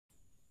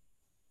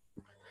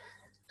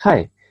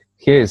Hi,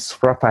 here is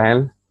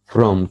Rafael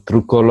from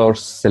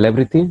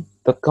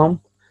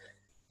TrueColorsCelebrity.com,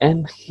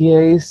 and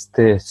here is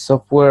the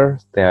software,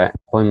 the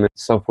appointment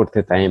software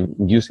that I'm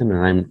using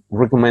and I'm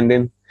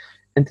recommending,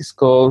 and it's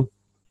called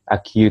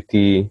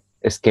Acuity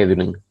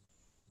Scheduling.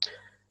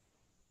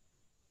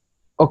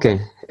 Okay,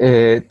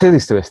 tell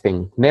this the best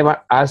thing.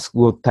 Never ask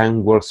what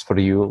time works for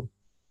you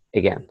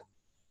again.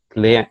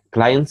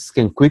 Clients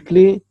can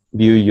quickly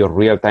view your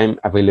real-time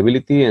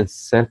availability and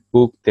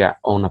self-book their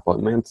own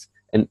appointments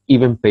and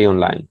even pay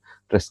online,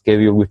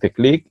 reschedule with a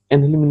click,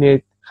 and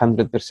eliminate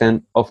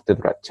 100% of the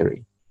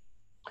drudgery.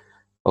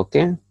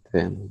 Okay,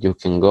 then you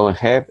can go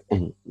ahead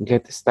and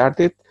get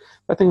started,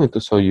 but I'm going to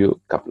show you a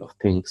couple of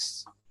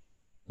things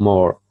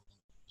more.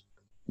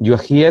 You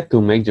are here to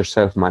make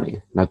yourself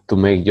money, not to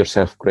make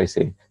yourself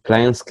crazy.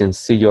 Clients can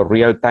see your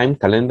real-time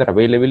calendar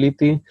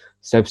availability,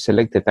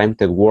 self-select the time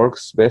that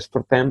works best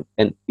for them,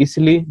 and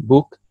easily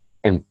book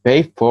and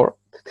pay for,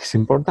 that is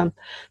important,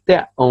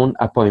 their own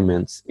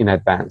appointments in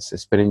advance,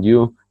 sparing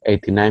you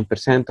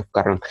 89% of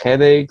current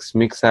headaches,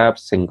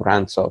 mix-ups, and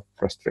grants of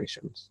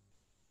frustrations.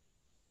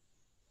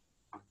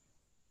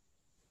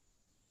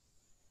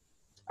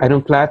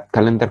 Ironclad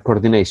calendar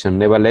coordination.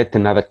 Never let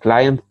another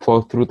client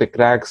fall through the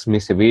cracks,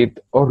 miss a beat,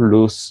 or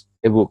lose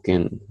a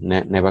booking.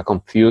 Never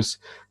confuse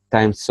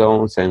time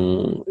zones,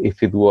 and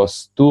if it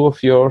was two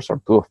of yours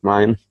or two of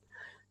mine,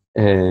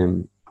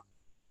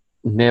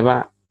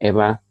 never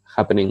ever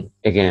happening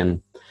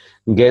again.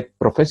 Get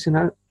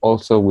professional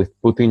also with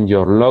putting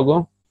your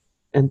logo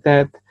and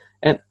that,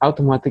 and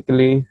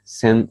automatically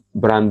send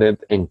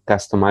branded and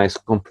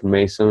customized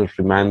confirmations,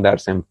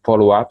 reminders, and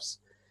follow-ups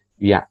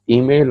via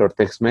email or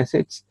text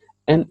message,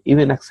 and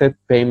even accept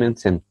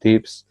payments and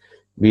tips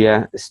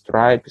via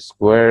Stripe,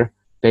 Square,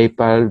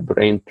 PayPal,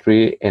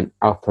 Braintree, and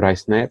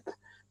AuthorizeNet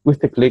with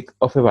the click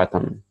of a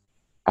button.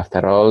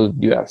 After all,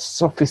 you are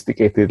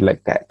sophisticated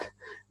like that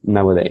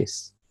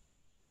nowadays.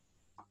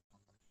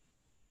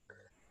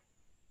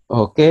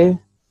 Okay,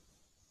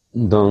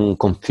 don't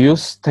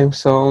confuse time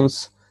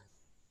zones.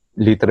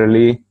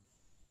 Literally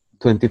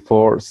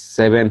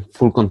 24/7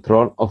 full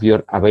control of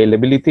your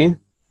availability.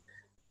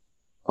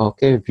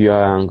 Okay, if you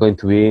are going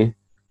to be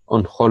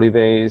on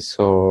holidays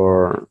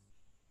or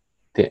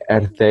the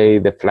Earth Day,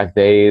 the Flag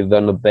Day,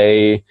 Donut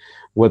Day,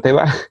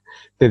 whatever,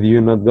 that you're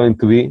not going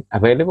to be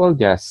available,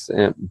 just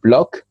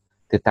block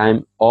the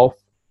time off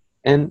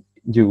and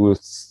you will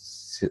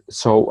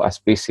show as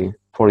busy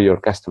for your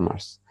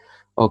customers.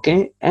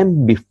 Okay,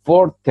 and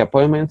before the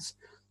appointments,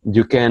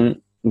 you can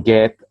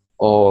get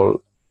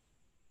all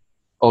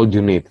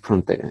you need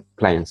from the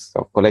clients.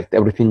 So collect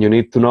everything you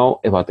need to know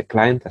about the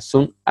client as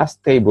soon as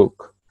they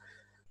book.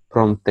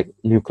 From the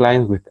new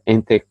clients with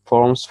intake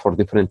forms for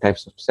different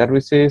types of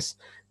services,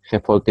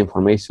 have all the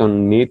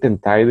information neat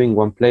and tidy in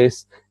one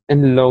place,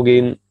 and log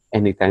in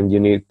anytime you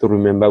need to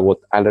remember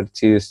what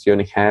allergies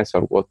Johnny has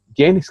or what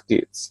Jenny's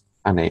kids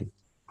are named.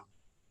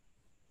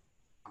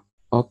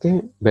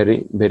 Okay,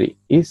 very, very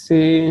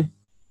easy.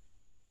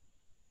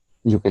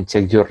 You can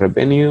check your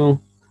revenue.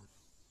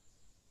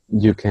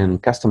 You can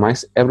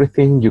customize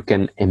everything. You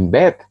can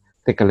embed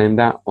the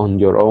calendar on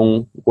your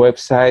own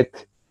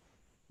website.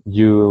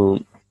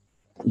 You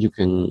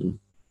can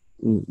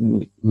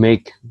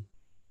make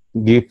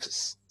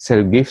gifts,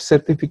 sell gift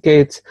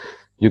certificates.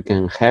 You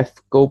can have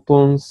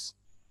coupons,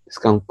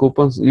 discount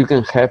coupons. You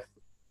can have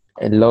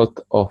a lot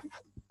of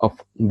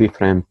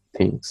different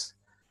things.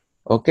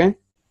 Okay,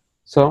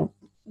 so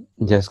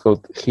just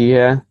go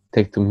here,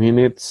 take 2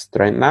 minutes,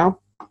 try now,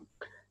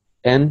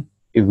 and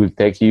it will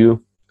take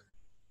you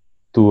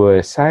to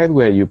a site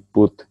where you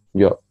put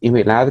your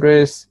email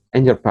address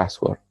and your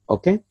password.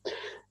 Okay,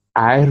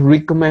 I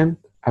recommend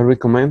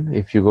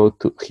if you go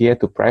to here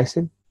to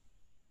pricing,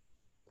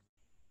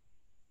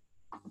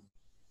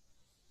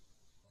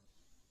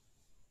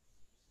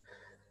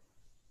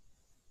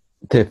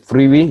 the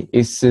freebie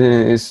is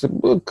a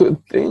good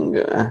thing.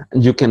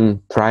 You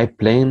can try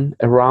playing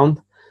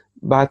around,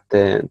 but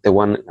the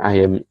one I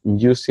am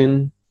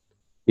using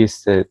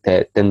is the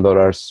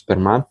 $10 per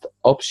month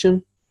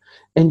option,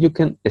 and you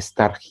can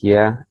start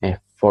here a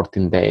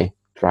 14-day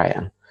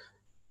trial.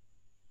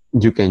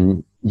 You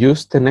can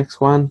use the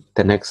next one,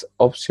 the next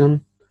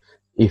option.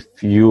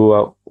 If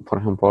you, for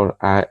example,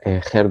 are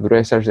a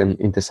hairdresser and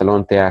in the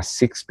salon there are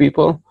 6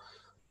 people,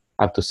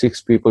 up to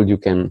 6 people, you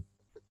can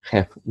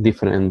have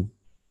different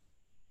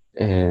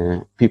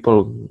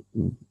people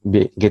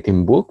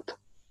getting booked.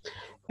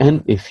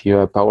 And if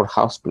you're a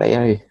powerhouse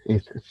player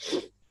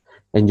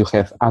and you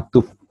have up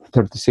to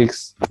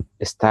 36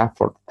 staff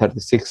for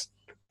 36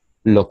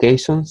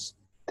 locations,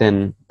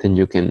 then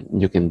you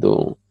can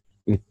do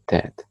it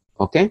that.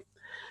 Okay,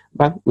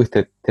 but with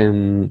the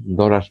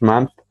 $10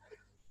 month,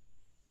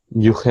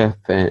 you have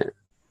a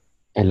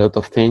lot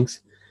of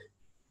things,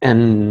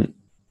 and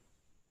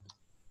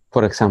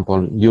for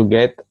example, you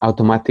get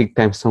automatic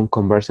time zone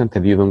conversion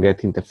that you don't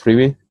get in the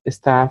freebie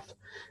stuff,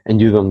 and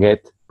you don't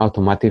get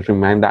automatic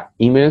reminder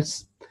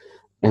emails,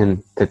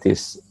 and that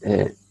is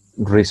a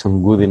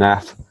reason good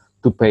enough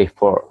to pay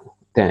for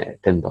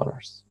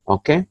 $10.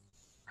 Okay,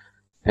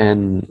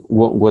 And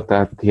what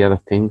are the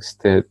other things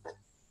that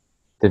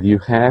you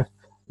have?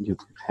 You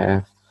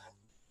have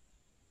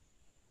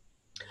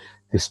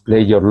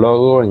display your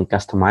logo and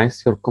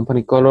customize your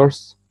company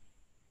colors.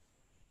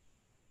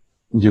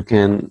 You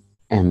can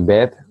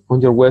embed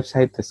on your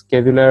website a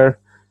scheduler.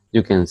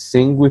 You can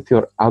sync with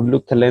your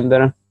Outlook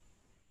calendar.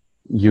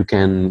 You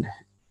can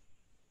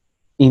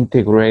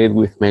integrate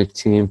with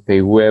MailChimp,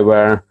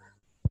 Payweber,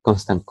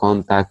 Constant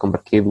Contact,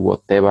 ConvertKit,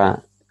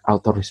 whatever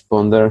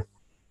autoresponder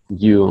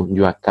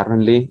you are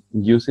currently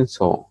using.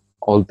 So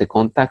all the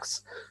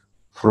contacts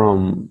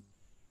from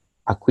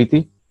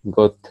Acuity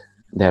got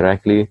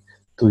directly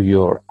to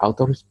your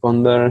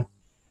autoresponder,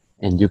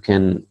 and you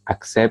can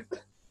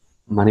accept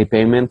money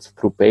payments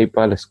through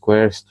PayPal,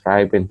 Square,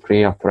 Stripe, and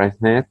free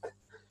authorized net.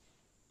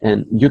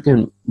 And you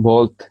can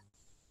vault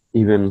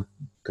even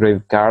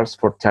credit cards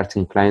for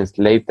charging clients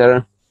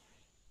later.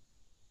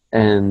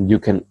 And you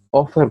can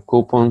offer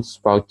coupons,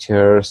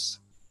 vouchers,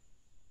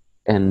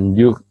 and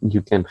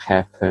you can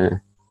have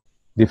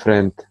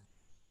different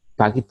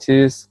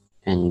packages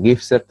and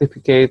gift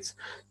certificates.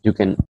 You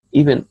can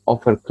even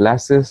offer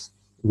classes,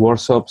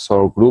 workshops,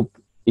 or group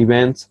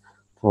events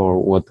for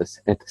what is,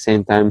 at the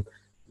same time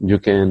you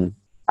can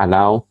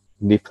allow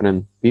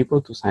different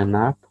people to sign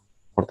up,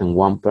 more than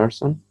one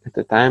person at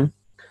a time.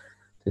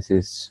 This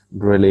is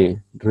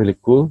really, really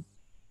cool.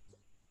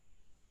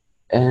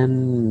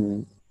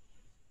 And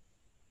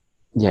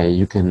yeah,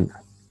 you can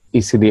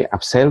easily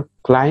upsell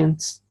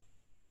clients.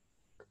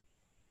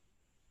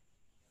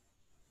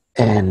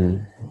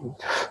 And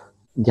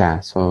yeah,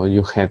 so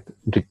you have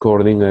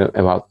recording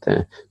about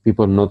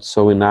people not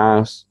showing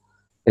us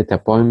at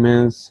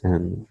appointments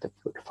and the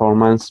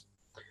performance.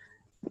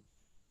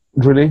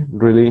 Really,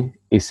 really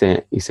is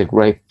a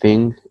great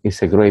thing.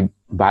 It's a great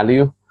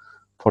value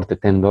for the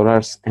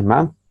 $10 a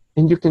month,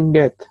 and you can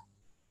get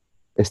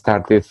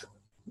started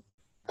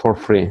for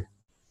free.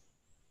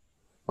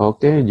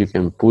 Okay, you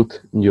can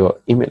put your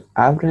email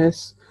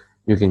address,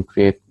 you can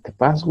create the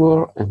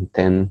password, and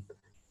then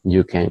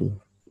you can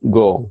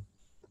go.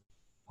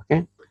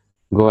 Okay,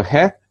 go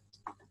ahead,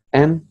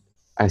 and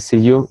I see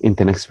you in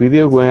the next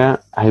video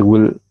where I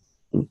will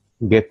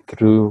get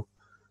through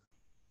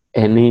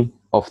any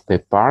of the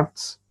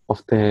parts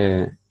of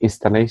the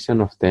installation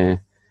of the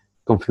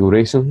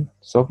configuration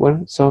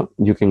software so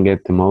you can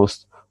get the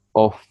most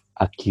of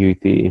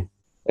Acuity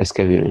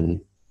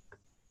scheduling.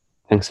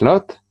 Thanks a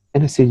lot,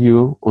 and I see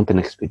you on the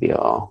next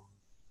video.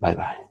 Bye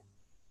bye.